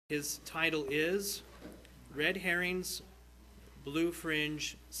His title is Red Herrings, Blue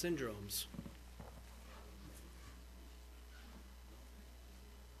Fringe Syndromes.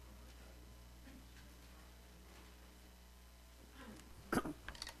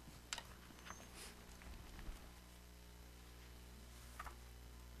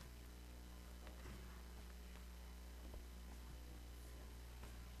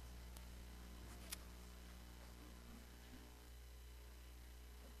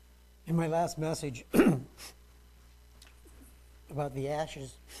 In my last message about the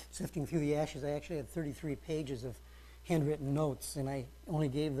ashes, sifting through the ashes, I actually had 33 pages of handwritten notes, and I only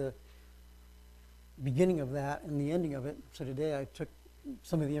gave the beginning of that and the ending of it. So today I took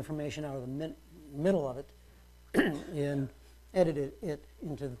some of the information out of the middle of it and edited it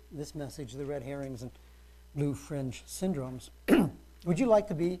into this message, the red herrings and blue fringe syndromes. Would you like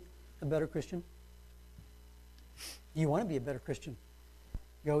to be a better Christian? Do you want to be a better Christian?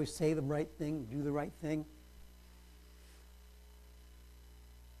 You always say the right thing, do the right thing.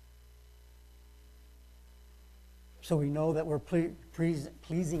 So we know that we're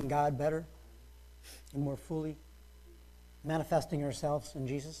pleasing God better and more fully, manifesting ourselves in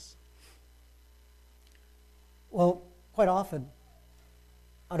Jesus. Well, quite often,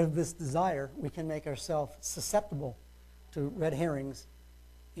 out of this desire, we can make ourselves susceptible to red herrings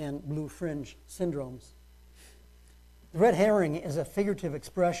and blue fringe syndromes. The red herring is a figurative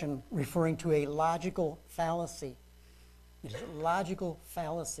expression referring to a logical fallacy. It is a logical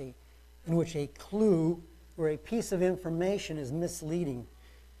fallacy in which a clue or a piece of information is misleading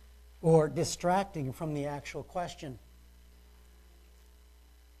or distracting from the actual question.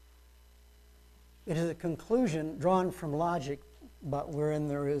 It is a conclusion drawn from logic, but wherein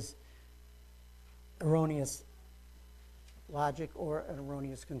there is erroneous logic or an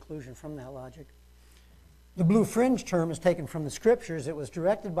erroneous conclusion from that logic. The blue fringe term is taken from the scriptures. It was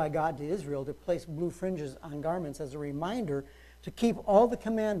directed by God to Israel to place blue fringes on garments as a reminder to keep all the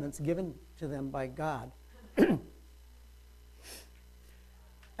commandments given to them by God. I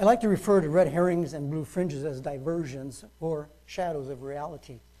like to refer to red herrings and blue fringes as diversions or shadows of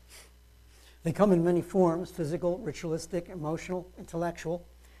reality. They come in many forms: physical, ritualistic, emotional, intellectual,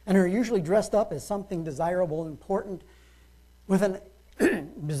 and are usually dressed up as something desirable, important, with an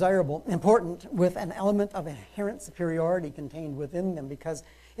with an element of inherent superiority contained within them, because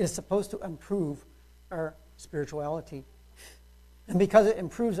it is supposed to improve our spirituality. And because it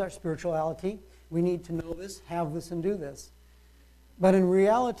improves our spirituality, we need to know this, have this, and do this. But in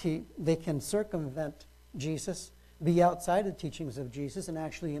reality, they can circumvent Jesus, be outside the teachings of Jesus, and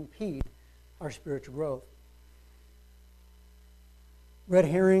actually impede our spiritual growth. Red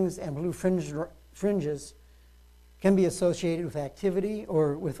herrings and blue fringes can be associated with activity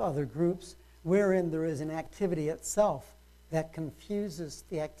or with other groups wherein there is an activity itself that confuses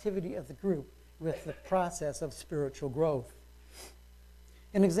the activity of the group with the process of spiritual growth.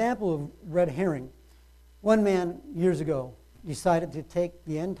 An example of red herring: one man years ago decided to take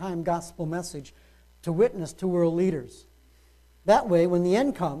the end-time gospel message to witness to world leaders. That way, when the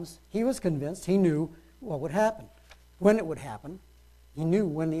end comes, he was convinced, he knew what would happen, when it would happen. He knew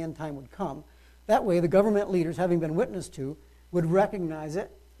when the end time would come. That way, the government leaders, having been witnessed to, would recognize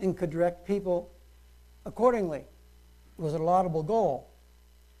it and could direct people accordingly. It was a laudable goal.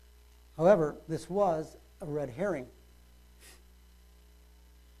 However, this was a red herring,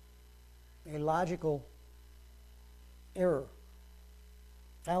 a logical error,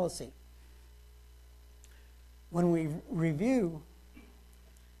 fallacy. When we review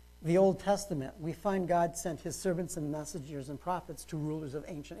the Old Testament, we find God sent his servants and messengers and prophets to rulers of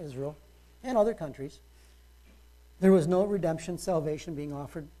ancient Israel and other countries. There was no redemption, salvation being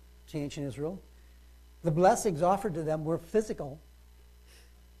offered to ancient Israel. The blessings offered to them were physical.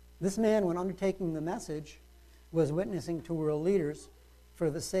 This man, when undertaking the message, was witnessing to world leaders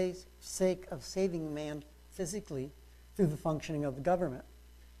for the sake of saving man physically through the functioning of the government,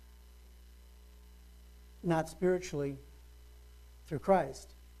 not spiritually through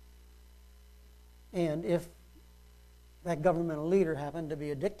Christ. And if that governmental leader happened to be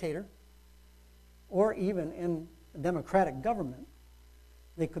a dictator, or even in a democratic government,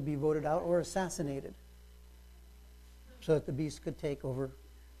 they could be voted out or assassinated so that the beast could take over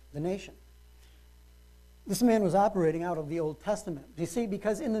the nation. This man was operating out of the Old Testament. You see,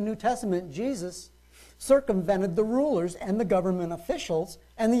 because in the New Testament, Jesus circumvented the rulers and the government officials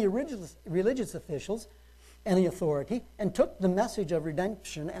and the religious officials and the authority, and took the message of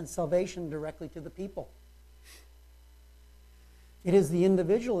redemption and salvation directly to the people. It is the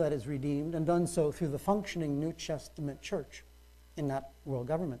individual that is redeemed, and done so through the functioning New Testament church and not world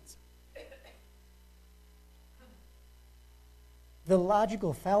governments. The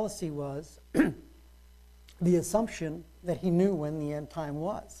logical fallacy was the assumption that he knew when the end time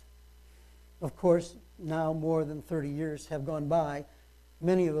was. Of course, now more than 30 years have gone by.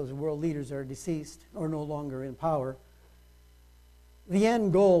 Many of those world leaders are deceased or no longer in power. The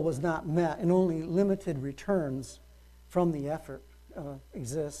end goal was not met, and only limited returns from the effort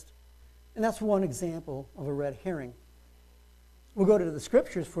exist. And that's one example of a red herring. We'll go to the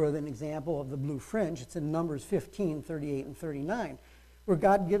scriptures for an example of the blue fringe. It's in Numbers 15, 38, and 39, where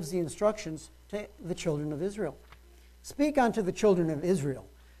God gives the instructions to the children of Israel. Speak unto the children of Israel,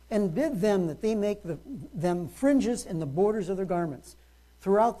 and bid them that they make them fringes in the borders of their garments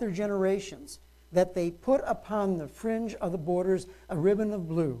throughout their generations, that they put upon the fringe of the borders a ribbon of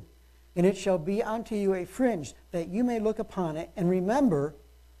blue. And it shall be unto you a fringe, that you may look upon it, and remember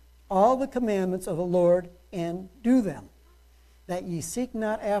all the commandments of the Lord, and do them, that ye seek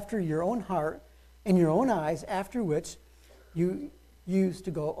not after your own heart and your own eyes, after which you used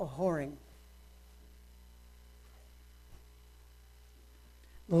to go a-whoring.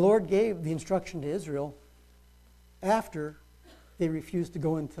 The Lord gave the instruction to Israel after they refused to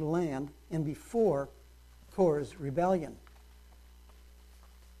go into the land and before Korah's rebellion.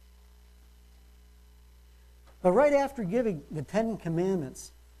 But right after giving the 10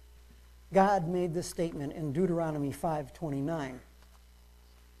 Commandments, God made this statement in Deuteronomy 5:29.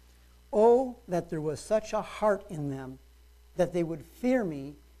 Oh, that there was such a heart in them, that they would fear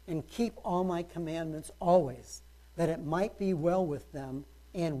me and keep all my commandments always, that it might be well with them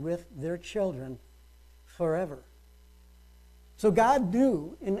and with their children forever. So God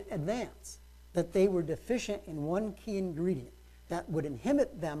knew in advance that they were deficient in one key ingredient that would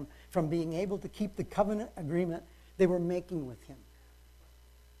inhibit them from being able to keep the covenant agreement they were making with him.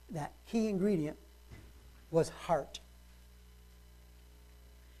 That key ingredient was heart.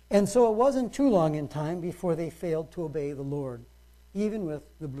 And so it wasn't too long in time before they failed to obey the Lord, even with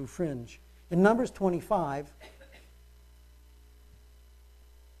the blue fringe. In Numbers 25,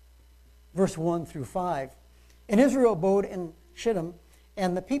 verse 1 through 5, and Israel abode in Shittim,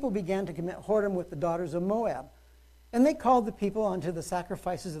 and the people began to commit whoredom with the daughters of Moab. And they called the people unto the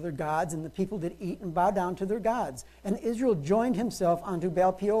sacrifices of their gods, and the people did eat and bow down to their gods. And Israel joined himself unto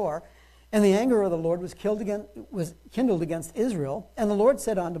Baal-peor, and the anger of the Lord was kindled against Israel. And the Lord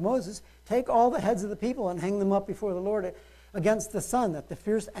said unto Moses, take all the heads of the people and hang them up before the Lord against the sun, that the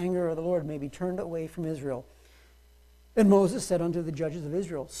fierce anger of the Lord may be turned away from Israel. And Moses said unto the judges of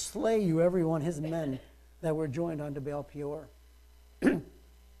Israel, slay you every one his men that were joined unto Baal-peor.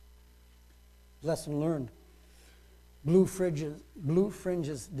 Lesson learned. Blue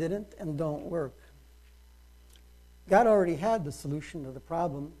fringes didn't and don't work. God already had the solution to the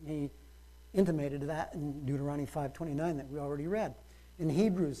problem. He intimated that in Deuteronomy 5:29 that we already read. In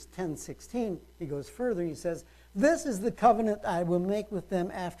Hebrews 10:16, he goes further. He says, this is the covenant I will make with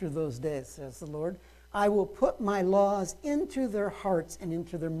them after those days, says the Lord. I will put my laws into their hearts, and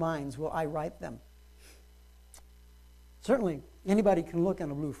into their minds will I write them. Certainly, anybody can look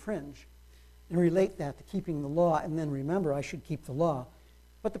on a blue fringe and relate that to keeping the law, and then remember, I should keep the law.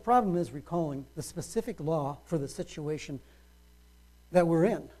 But the problem is recalling the specific law for the situation that we're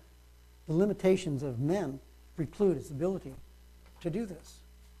in. The limitations of men preclude his ability to do this.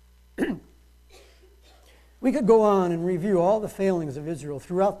 We could go on and review all the failings of Israel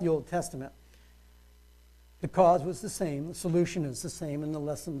throughout the Old Testament. The cause was the same, the solution is the same, and the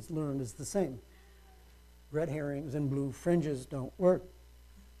lessons learned is the same. Red herrings and blue fringes don't work.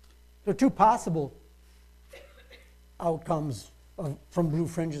 There are two possible outcomes from blue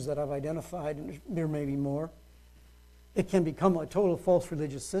fringes that I've identified, and there may be more. It can become a total false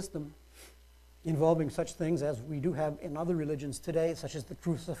religious system involving such things as we do have in other religions today, such as the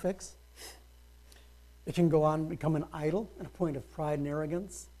crucifix. It can go on and become an idol and a point of pride and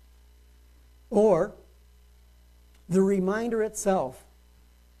arrogance. Or the reminder itself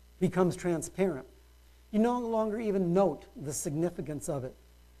becomes transparent. You no longer even note the significance of it.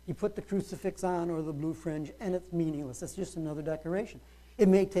 You put the crucifix on or the blue fringe, and it's meaningless. It's just another decoration. It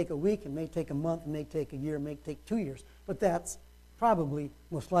may take a week, it may take a month, it may take a year, it may take 2 years, but that's probably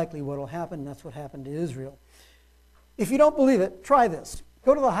most likely what will happen, and that's what happened to Israel. If you don't believe it, try this.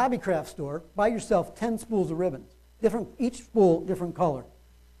 Go to the hobby craft store, buy yourself 10 spools of ribbon, each spool different color,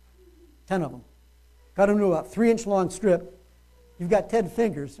 10 of them. Cut them to about 3-inch long strip. You've got 10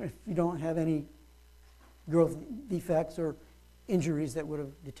 fingers if you don't have any growth defects or injuries that would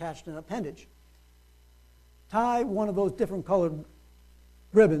have detached an appendage. Tie one of those different colored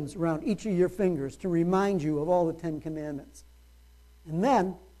ribbons around each of your fingers to remind you of all the 10 commandments. And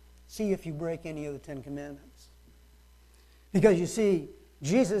then see if you break any of the 10 commandments. Because you see,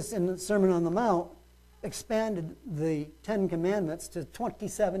 Jesus in the Sermon on the Mount expanded the 10 Commandments to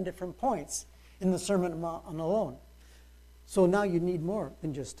 27 different points in the Sermon on the Mount alone. So now you need more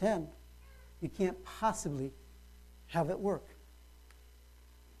than just 10. You can't possibly have it work.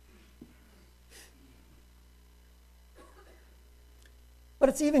 But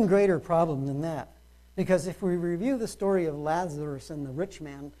it's an even greater problem than that. Because if we review the story of Lazarus and the rich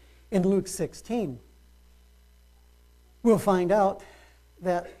man in Luke 16, we'll find out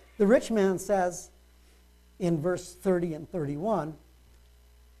that the rich man says in verse 30 and 31,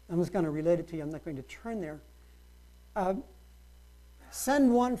 I'm just going to relate it to you, I'm not going to turn there,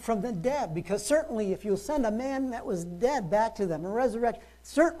 send one from the dead, because certainly if you send a man that was dead back to them, a resurrection,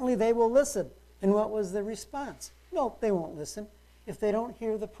 certainly they will listen. And what was the response? No, they won't listen. If they don't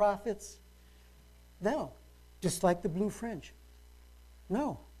hear the prophets, no. Just like the blue fringe.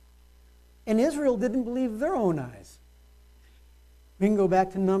 No. And Israel didn't believe their own eyes. We can go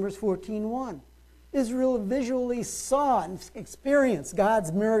back to Numbers 14:1. Israel visually saw and experienced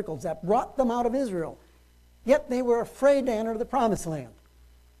God's miracles that brought them out of Israel. Yet they were afraid to enter the promised land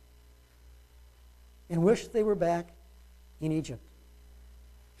and wished they were back in Egypt.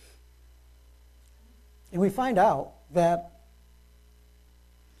 And we find out that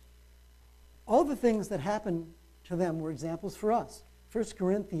all the things that happened to them were examples for us. 1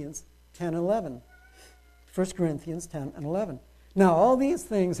 Corinthians 10:11. 1 Corinthians 10 and 11. Now all these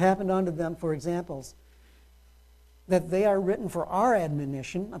things happened unto them for examples, that they are written for our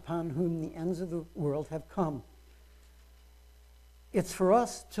admonition, upon whom the ends of the world have come. It's for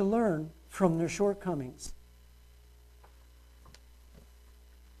us to learn from their shortcomings,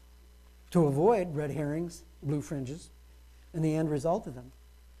 to avoid red herrings, blue fringes, and the end result of them.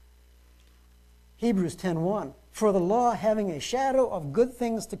 Hebrews 10:1, for the law having a shadow of good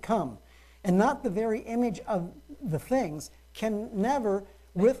things to come, and not the very image of the things, can never,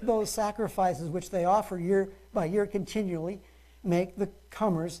 with those sacrifices which they offer year by year continually, make the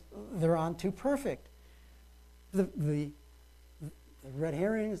comers thereunto perfect. The red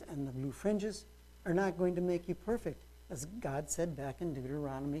herrings and the blue fringes are not going to make you perfect, as God said back in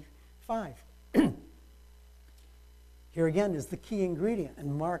Deuteronomy 5. Here again is the key ingredient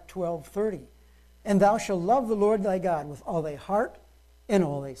in Mark 12:30. And thou shalt love the Lord thy God with all thy heart, and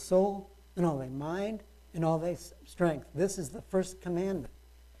all thy soul, and all thy mind, and all thy strength. This is the first commandment.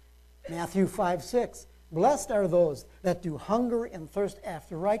 Matthew 5:6. Blessed are those that do hunger and thirst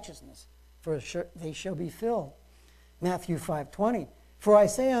after righteousness, for they shall be filled. Matthew 5:20. For I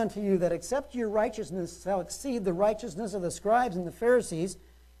say unto you that except your righteousness shall exceed the righteousness of the scribes and the Pharisees,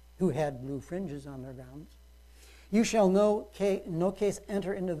 who had blue fringes on their garments, you shall in no case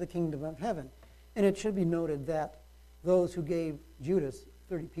enter into the kingdom of heaven. And it should be noted that those who gave Judas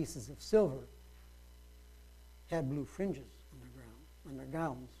 30 pieces of silver had blue fringes on their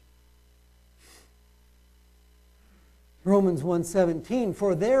gowns. Romans 1:17,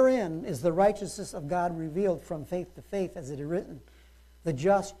 for therein is the righteousness of God revealed from faith to faith, as it is written, the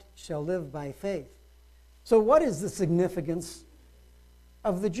just shall live by faith. So what is the significance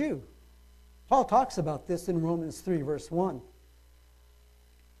of the Jew? Paul talks about this in Romans 3, verse 1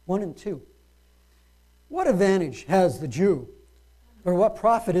 and 2. What advantage has the Jew, or what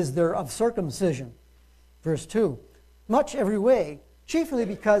profit is there of circumcision? Verse 2, much every way, chiefly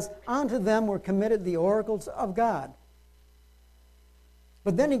because unto them were committed the oracles of God.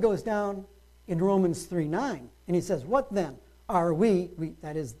 But then he goes down in Romans 3:9, and he says, what then? Are we,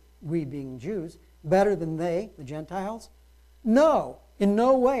 that is, we being Jews, better than they, the Gentiles? No, in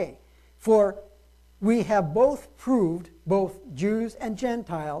no way. For we have both proved, both Jews and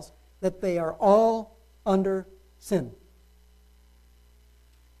Gentiles, that they are all under sin.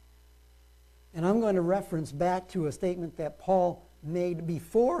 And I'm going to reference back to a statement that Paul made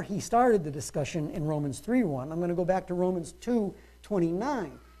before he started the discussion in Romans 3:1. I'm going to go back to Romans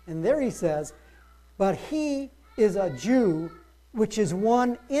 2:29. And there he says, but he is a Jew which is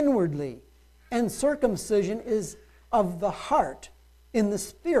one inwardly, and circumcision is of the heart, in the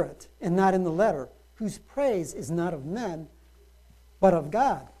spirit, and not in the letter, whose praise is not of men, but of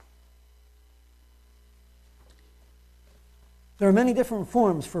God. There are many different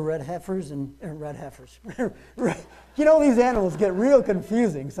forms for red heifers and red heifers. You know, these animals get real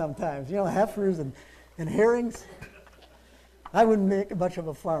confusing sometimes. You know, heifers and herrings. I wouldn't make much of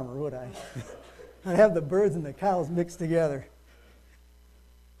a farmer, would I? I'd have the birds and the cows mixed together.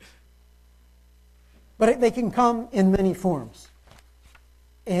 But they can come in many forms.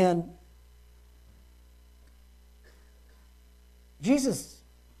 And Jesus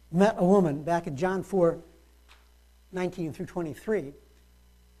met a woman back in John 4:19 through 23.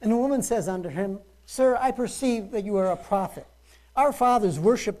 And the woman says unto him, Sir, I perceive that you are a prophet. Our fathers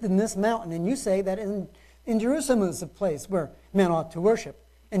worshipped in this mountain, and you say that in Jerusalem is a place where men ought to worship.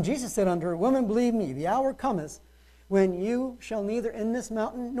 And Jesus said unto her, Woman, believe me, the hour cometh when you shall neither in this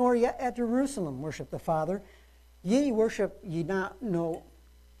mountain nor yet at Jerusalem worship the Father. Ye worship ye not know,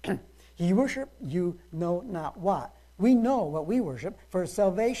 ye worship you know not what. We know what we worship, for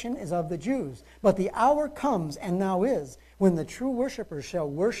salvation is of the Jews. But the hour comes, and now is, when the true worshipers shall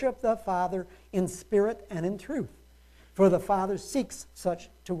worship the Father in spirit and in truth. For the Father seeks such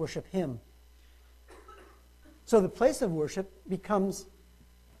to worship him. So the place of worship becomes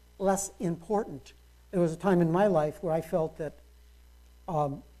less important. There was a time in my life where I felt that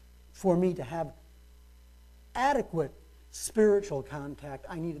for me to have adequate spiritual contact,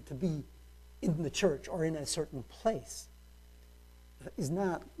 I needed to be in the church or in a certain place. That is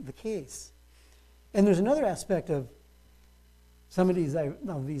not the case. And there's another aspect of some of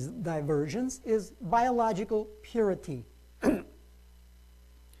these diversions is biological purity. And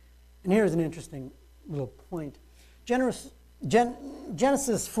here's an interesting little point. Genesis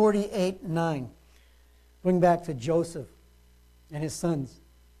 48:9, going back to Joseph and his sons.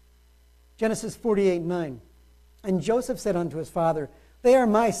 Genesis 48:9. And Joseph said unto his father, They are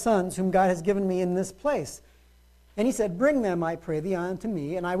my sons, whom God has given me in this place. And he said, Bring them, I pray thee, unto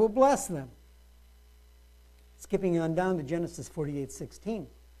me, and I will bless them. Skipping on down to Genesis 48:16.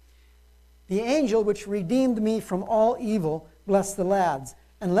 The angel which redeemed me from all evil, bless the lads,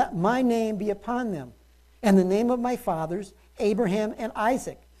 and let my name be upon them, and the name of my fathers, Abraham and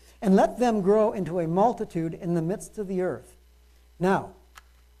Isaac, and let them grow into a multitude in the midst of the earth. Now,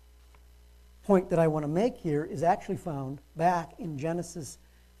 point that I want to make here is actually found back in Genesis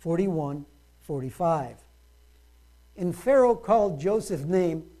 41:45. And Pharaoh called Joseph's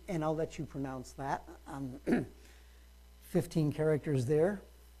name, and I'll let you pronounce that, 15 characters there.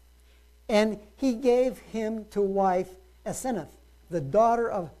 And he gave him to wife Asenath, the daughter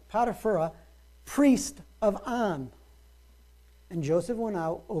of Potiphar, priest of On. And Joseph went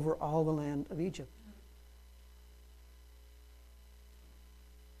out over all the land of Egypt.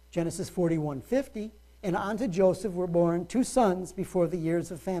 Genesis 41:50, and unto Joseph were born 2 sons before the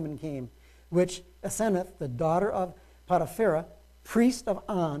years of famine came, which Asenath, the daughter of Potiphar, priest of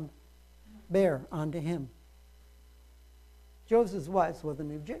On, bare unto him. Joseph's wife was an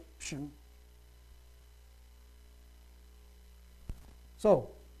Egyptian.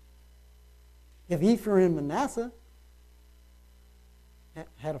 So, if Ephraim and Manasseh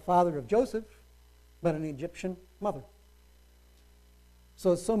had a father of Joseph, but an Egyptian mother.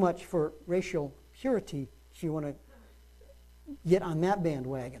 So it's so much for racial purity if you want to get on that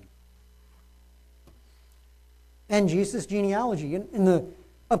bandwagon. And Jesus' genealogy. In the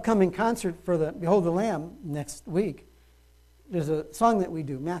upcoming concert for the Behold the Lamb next week, there's a song that we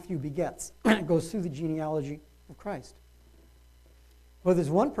do, Matthew Begets. It goes through the genealogy of Christ. Well, there's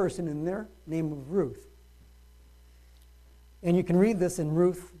one person in there named Ruth. And you can read this in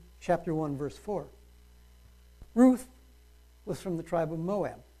Ruth chapter 1, verse 4. Ruth was from the tribe of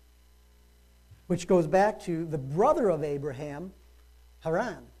Moab, which goes back to the brother of Abraham,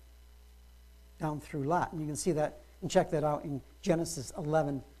 Haran, down through Lot. And you can see that and check that out in Genesis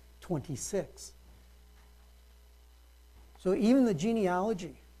 11:26. So even the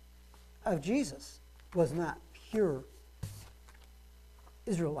genealogy of Jesus was not pure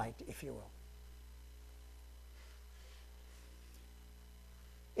Israelite, if you will.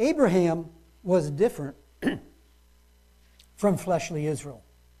 Abraham was different from fleshly Israel.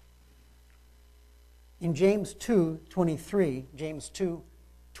 In James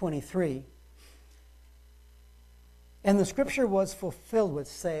 2:23, and the scripture was fulfilled which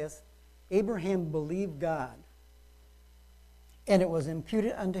saith, Abraham believed God, and it was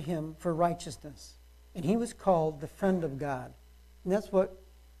imputed unto him for righteousness, and he was called the friend of God. And that's what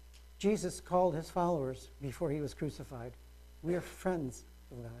Jesus called his followers before he was crucified. We are friends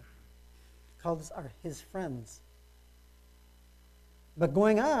of God. Called us his friends. But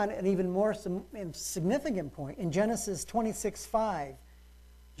going on, an even more significant point, in Genesis 26:5.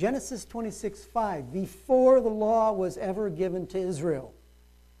 Genesis 26:5, before the law was ever given to Israel.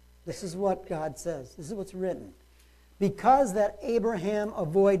 This is what God says. This is what's written. Because that Abraham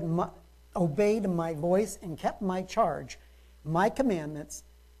obeyed my voice and kept my charge, my commandments,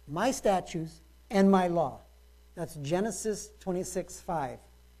 my statutes, and my law. That's Genesis 26:5.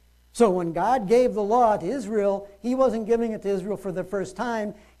 So when God gave the law to Israel, he wasn't giving it to Israel for the first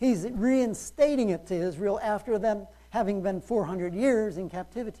time. He's reinstating it to Israel after them having been 400 years in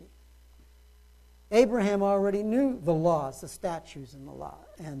captivity. Abraham already knew the laws, the statutes, and the law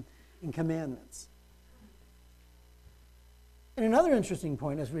and commandments. And another interesting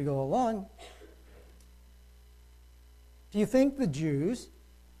point as we go along, Do you think the Jews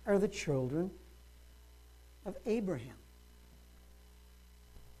are the children of Abraham?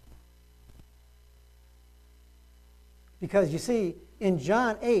 Because you see, in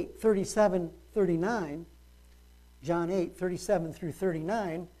John 8:37-39, John 8:37 through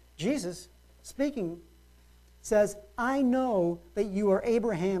 39, Jesus speaking says, I know that you are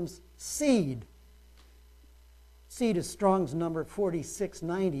Abraham's seed. Seed is Strong's number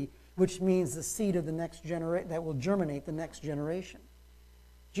 4690, which means the seed of the next generation that will germinate the next generation.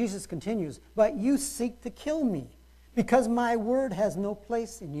 Jesus continues, but you seek to kill me, because my word has no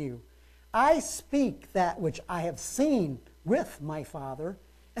place in you. I speak that which I have seen with my Father,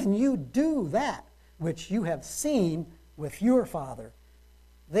 and you do that which you have seen with your father.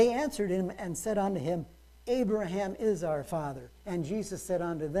 They answered him and said unto him, Abraham is our father. And Jesus said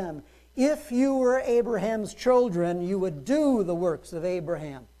unto them, if you were Abraham's children, you would do the works of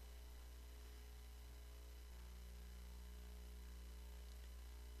Abraham.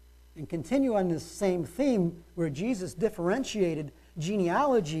 And continue on this same theme where Jesus differentiated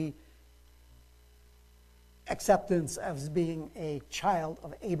genealogy acceptance as being a child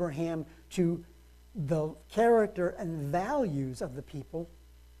of Abraham to the character and values of the people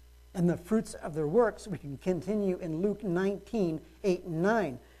and the fruits of their works. We can continue in Luke 19:8 and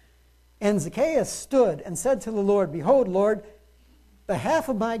 9. And Zacchaeus stood and said to the Lord, behold, Lord, the half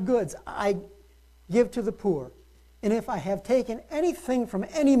of my goods I give to the poor. And if I have taken anything from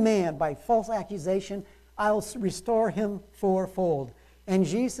any man by false accusation, I'll restore him fourfold. And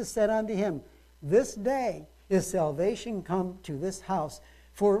Jesus said unto him, this day is salvation come to this house,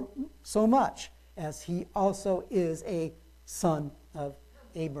 for so much as he also is a son of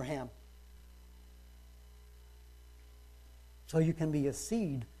Abraham. So you can be a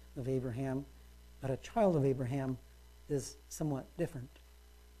seed of Abraham, but a child of Abraham is somewhat different.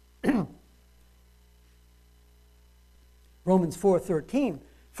 Romans 4:13,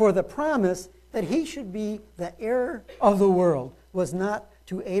 for the promise that he should be the heir of the world was not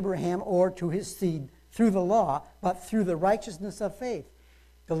to Abraham or to his seed through the law, but through the righteousness of faith.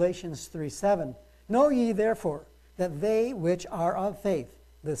 Galatians 3:7, know ye therefore that they which are of faith,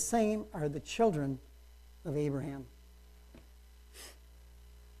 the same are the children of Abraham.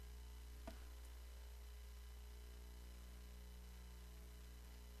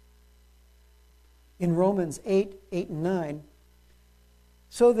 In Romans 8:8 and 9,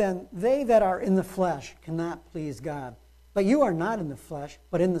 so then they that are in the flesh cannot please God. But you are not in the flesh,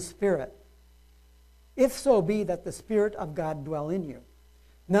 but in the Spirit. If so be that the Spirit of God dwell in you.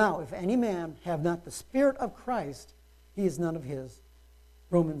 Now, if any man have not the Spirit of Christ, he is none of his.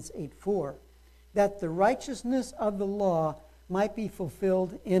 Romans 8:4, that the righteousness of the law might be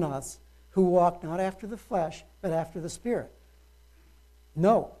fulfilled in us, who walk not after the flesh, but after the Spirit.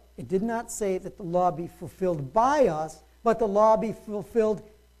 No, it did not say that the law be fulfilled by us, but the law be fulfilled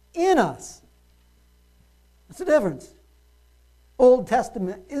in us. What's the difference? Old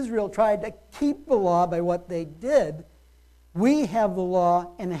Testament Israel tried to keep the law by what they did. We have the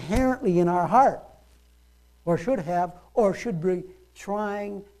law inherently in our heart, or should have, or should be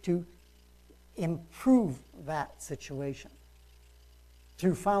trying to improve that situation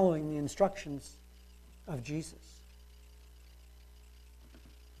through following the instructions of Jesus.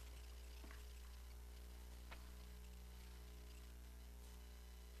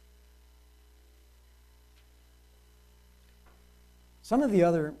 Some of the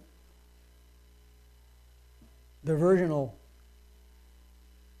other diversional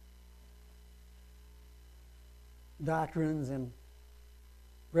doctrines and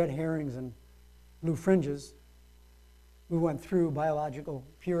red herrings and blue fringes, we went through biological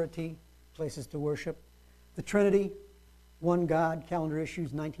purity, places to worship, the Trinity, one God, calendar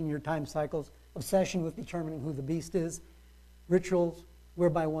issues, 19-year time cycles, obsession with determining who the beast is, rituals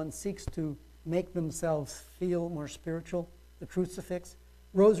whereby one seeks to make themselves feel more spiritual, the crucifix,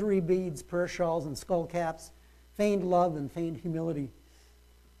 rosary beads, prayer shawls, and skull caps, feigned love and feigned humility.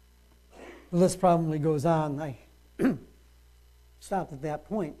 The list probably goes on. I stopped at that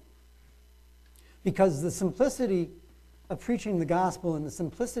point. Because the simplicity of preaching the gospel and the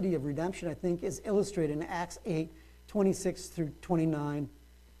simplicity of redemption, I think, is illustrated in Acts 8:26 through 29,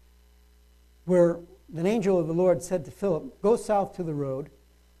 where an angel of the Lord said to Philip, go south to the road,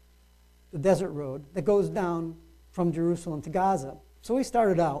 the desert road, that goes down from Jerusalem to Gaza. So he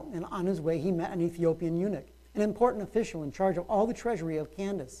started out, and on his way he met an Ethiopian eunuch, an important official in charge of all the treasury of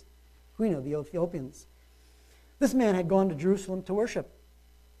Candace, queen of the Ethiopians. This man had gone to Jerusalem to worship.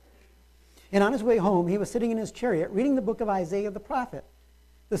 And on his way home, he was sitting in his chariot reading the book of Isaiah the prophet.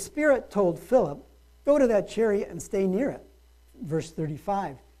 The Spirit told Philip, go to that chariot and stay near it. Verse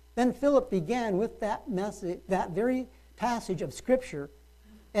 35. Then Philip began with that message, that very passage of Scripture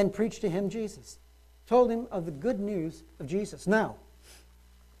and preached to him Jesus. Told him of the good news of Jesus. Now,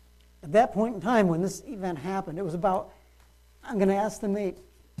 at that point in time when this event happened, it was about, I'm going to estimate,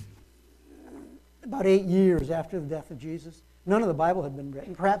 about 8 years after the death of Jesus. None of the Bible had been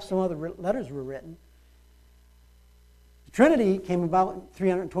written. Perhaps some other letters were written. The Trinity came about in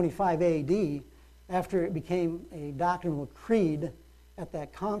 325 A.D. after it became a doctrinal creed at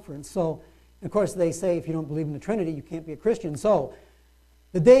that conference. So, of course, they say if you don't believe in the Trinity, you can't be a Christian. So,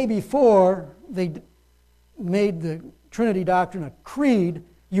 the day before they made the Trinity doctrine a creed,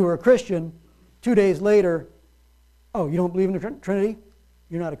 you were a Christian. 2 days later, oh, you don't believe in the Trinity?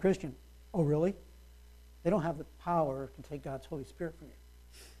 You're not a Christian. Oh, really? They don't have the power to take God's Holy Spirit from you.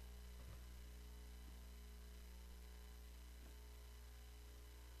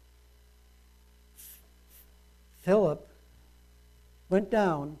 Philip went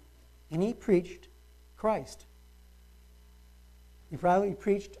down and he preached Christ. He probably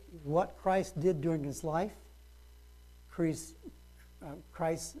preached what Christ did during his life,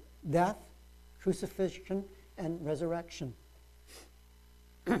 Christ's death, crucifixion, and resurrection.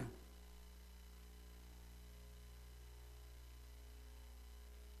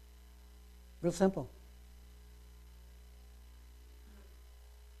 Real simple.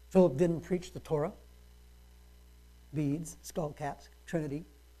 Philip didn't preach the Torah, beads, skull caps, Trinity.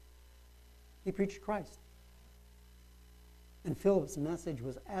 He preached Christ. And Philip's message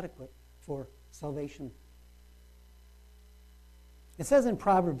was adequate for salvation. It says in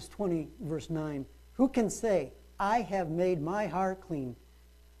Proverbs 20, verse 9, "Who can say, I have made my heart clean.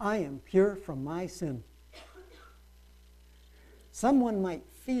 I am pure from my sin." Someone might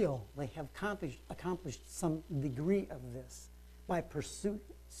feel they have accomplished some degree of this by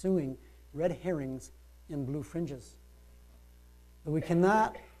pursuing red herrings and blue fringes. But we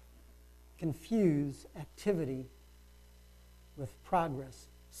cannot confuse activity with progress,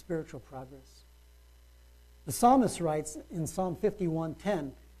 spiritual progress. The psalmist writes in Psalm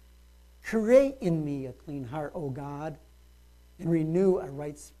 51:10, "Create in me a clean heart, O God, and renew a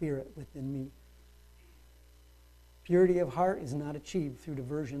right spirit within me." Purity of heart is not achieved through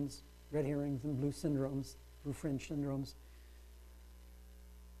diversions, red herrings, and blue fringe syndromes.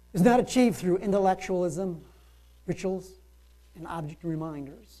 It's not achieved through intellectualism, rituals, and object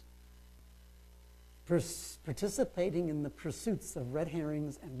reminders. Participating in the pursuits of red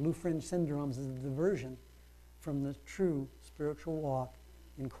herrings and blue fringe syndromes is a diversion from the true spiritual walk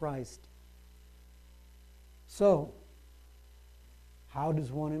in Christ. So, how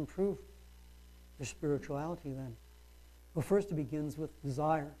does one improve their spirituality then? Well, first it begins with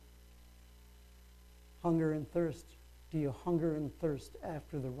desire. Hunger and thirst. Do you hunger and thirst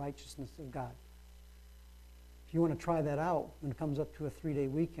after the righteousness of God? If you want to try that out when it comes up to a 3-day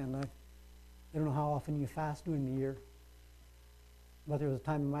weekend, I don't know how often you fast during the year, but there was a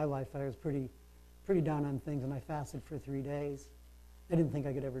time in my life I was pretty down on things, and I fasted for 3 days. I didn't think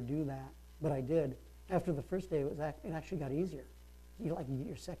I could ever do that, but I did. After the first day, it actually got easier. You get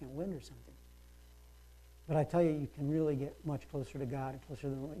your second wind or something. But I tell you, you can really get much closer to God, and closer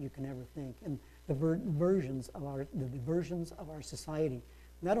than what you can ever think. And the diversions of our society,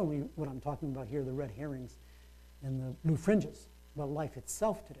 not only what I'm talking about here, the red herrings and the blue fringes, but life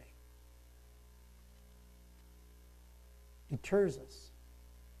itself today, deters us.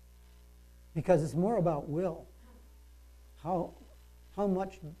 Because it's more about will. How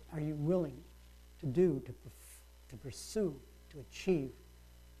much are you willing to do, to pursue, to achieve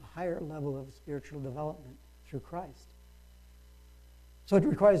a higher level of spiritual development through Christ? So it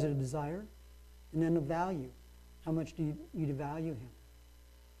requires a desire and then a value. How much do you value him?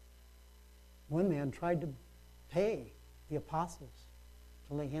 One man tried to pay the apostles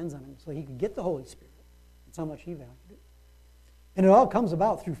to lay hands on him so he could get the Holy Spirit. That's how much he valued it. And it all comes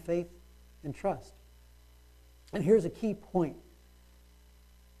about through faith and trust. And here's a key point.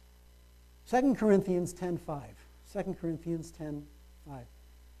 2 Corinthians 10:5. 2 Corinthians 10:5.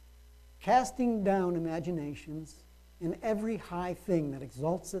 "Casting down imaginations and every high thing that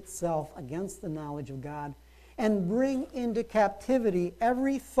exalts itself against the knowledge of God, and bring into captivity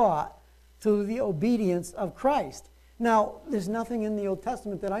every thought to the obedience of Christ." Now, there's nothing in the Old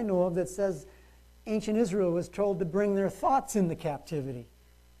Testament that I know of that says ancient Israel was told to bring their thoughts into captivity.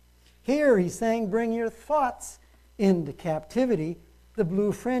 Here he's saying, bring your thoughts into captivity. The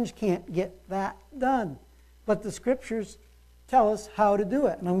blue fringe can't get that done. But the scriptures tell us how to do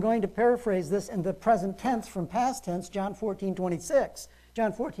it. And I'm going to paraphrase this in the present tense from past tense, John 14:26.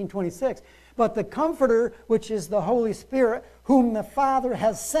 John 14:26. "But the Comforter, which is the Holy Spirit, whom the Father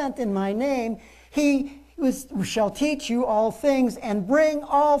has sent in my name, he who shall teach you all things and bring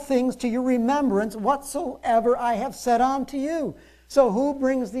all things to your remembrance whatsoever I have said unto you. So who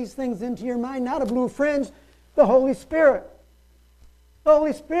brings these things into your mind? Not a blue fringe, the Holy Spirit. The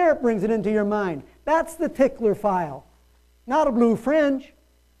Holy Spirit brings it into your mind. That's the tickler file, not a blue fringe.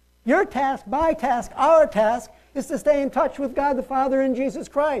 Your task, my task, our task is to stay in touch with God the Father and Jesus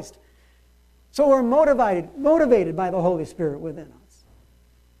Christ. So we're motivated by the Holy Spirit within us.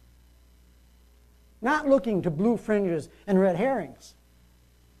 Not looking to blue fringes and red herrings.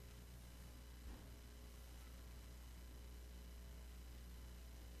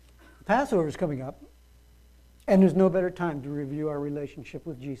 Passover is coming up, and there's no better time to review our relationship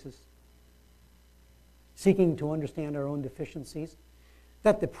with Jesus, seeking to understand our own deficiencies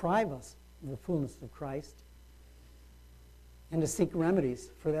that deprive us of the fullness of Christ, and to seek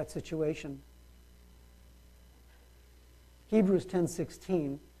remedies for that situation. Hebrews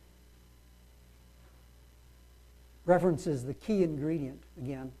 10:16 references the key ingredient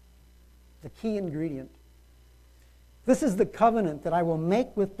again. The key ingredient. This is the covenant that I will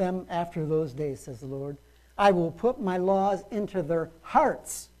make with them after those days, says the Lord. I will put my laws into their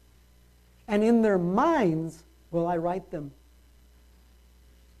hearts, and in their minds will I write them.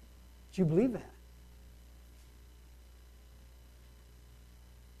 Do you believe that?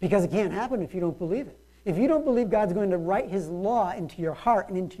 Because it can't happen if you don't believe it. If you don't believe God's going to write his law into your heart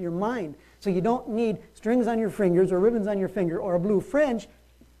and into your mind, so you don't need strings on your fingers or ribbons on your finger or a blue fringe,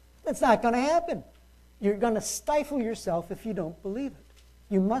 that's not going to happen. You're going to stifle yourself if you don't believe it.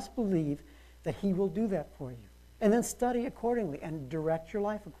 You must believe that he will do that for you. And then study accordingly and direct your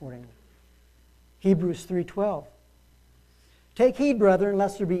life accordingly. Hebrews 3:12. Take heed, brethren,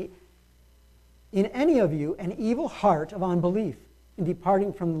 lest there be in any of you an evil heart of unbelief in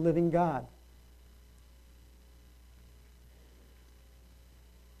departing from the living God.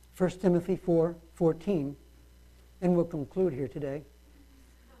 1 Timothy 4:14, and we'll conclude here today.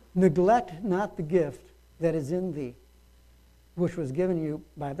 Neglect not the gift that is in thee, which was given you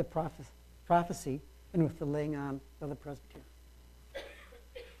by the prophecy and with the laying on of the presbytery.